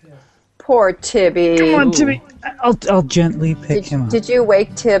 Yes. Poor Tibby. Come on, Tibby. I'll gently pick him up. Did you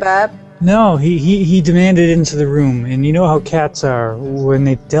wake Tib up? No, he demanded into the room, and you know how cats are when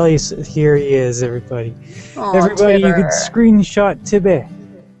they tell you, here he is, everybody. Aw, Everybody, you Tibber. could screenshot Tibby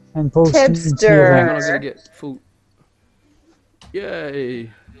and post it into your Tibster. I'm link. gonna get full... Yay.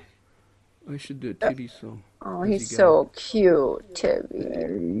 I should do a Tibby song. Oh, Where's he's he so cute, Tibby.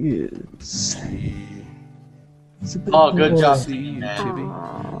 There he is. He's a big Oh, good boy. job See singing, you, man. Tibby.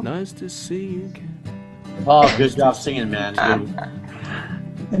 Nice to see you again. Oh, good job singing, man. Dude.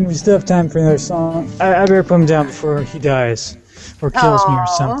 And we still have time for another song. I better put him down before he dies or kills me or Aw.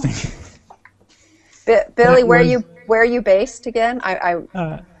 something. Billy, That where was- are you based again? I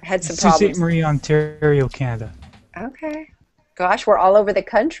had some Sault Ste. problems. Marie, Ontario, Canada. Okay. Gosh, we're all over the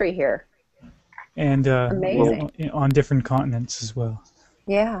country here. And Amazing. on different continents as well.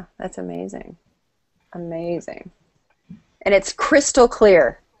 Yeah, that's amazing. Amazing. And it's crystal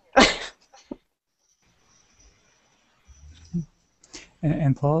clear.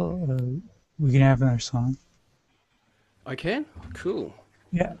 And Paul, we can have another song. I can? Cool.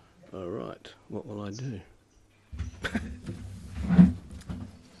 Yeah. All right. What will I do?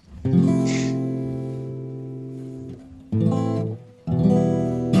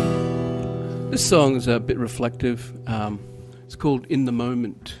 This song is a bit reflective. It's called In the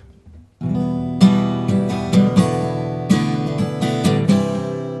Moment.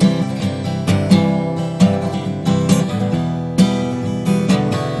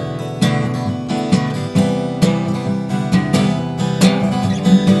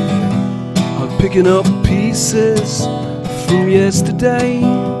 picking up pieces from yesterday.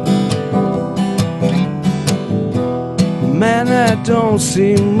 Man, I don't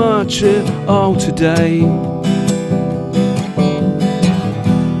see much at all today.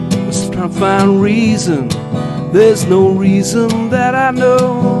 Just trying to find reason. There's no reason that I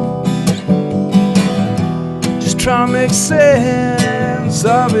know. Just trying to make sense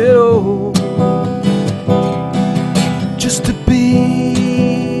of it all. Just to be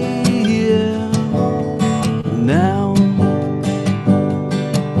here now.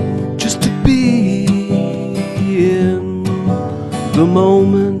 Just to be in the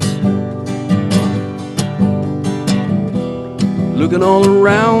moment. Looking all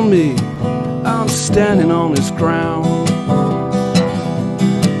around me, I'm standing on this ground.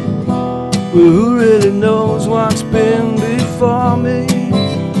 Well, who really knows what's been before me?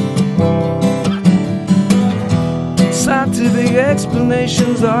 Scientific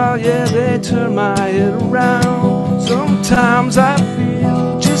explanations, oh yeah, they turn my head around. Sometimes I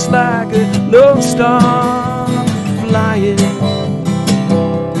feel just like a North Star flying.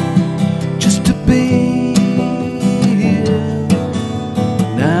 Just to be here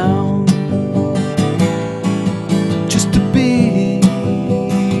now. Just to be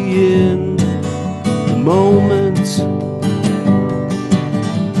in the moment.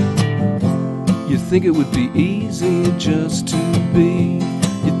 You think it would be easy just to be.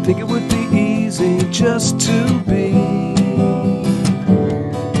 You think it would be easy just to be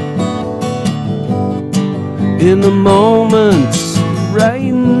in the moment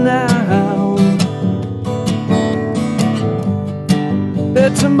right now.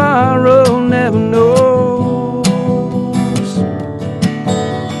 That tomorrow never knows.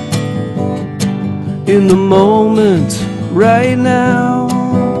 In the moment right now.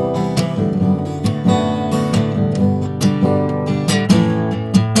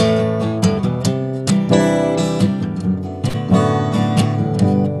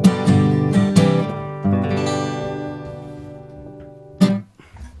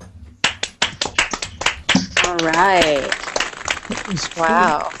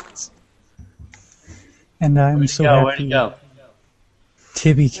 Wow. And I'm so happy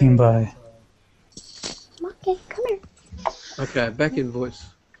Tibby came by. Okay, come here. Okay, back in voice.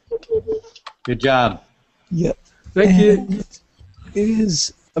 Good job. Yep. Thank you. It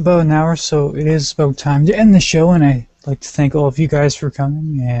is about an hour, so it is about time to end the show, and I'd like to thank all of you guys for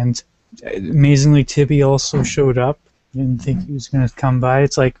coming. And amazingly, Tibby also showed up. Didn't think he was going to come by.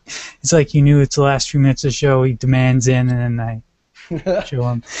 It's like you knew it's the last few minutes of the show. He demands in, and then I show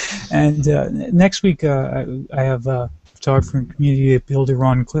him. And next week, I have a photographer and community builder,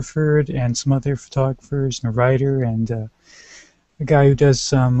 Ron Clifford, and some other photographers and a writer, and a guy who does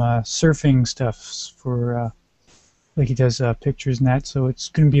some surfing stuff for, like he does pictures and that. So it's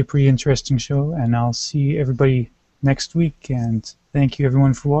going to be a pretty interesting show, and I'll see everybody next week. And thank you,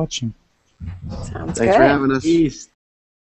 everyone, for watching. Sounds Thanks for having us. Peace.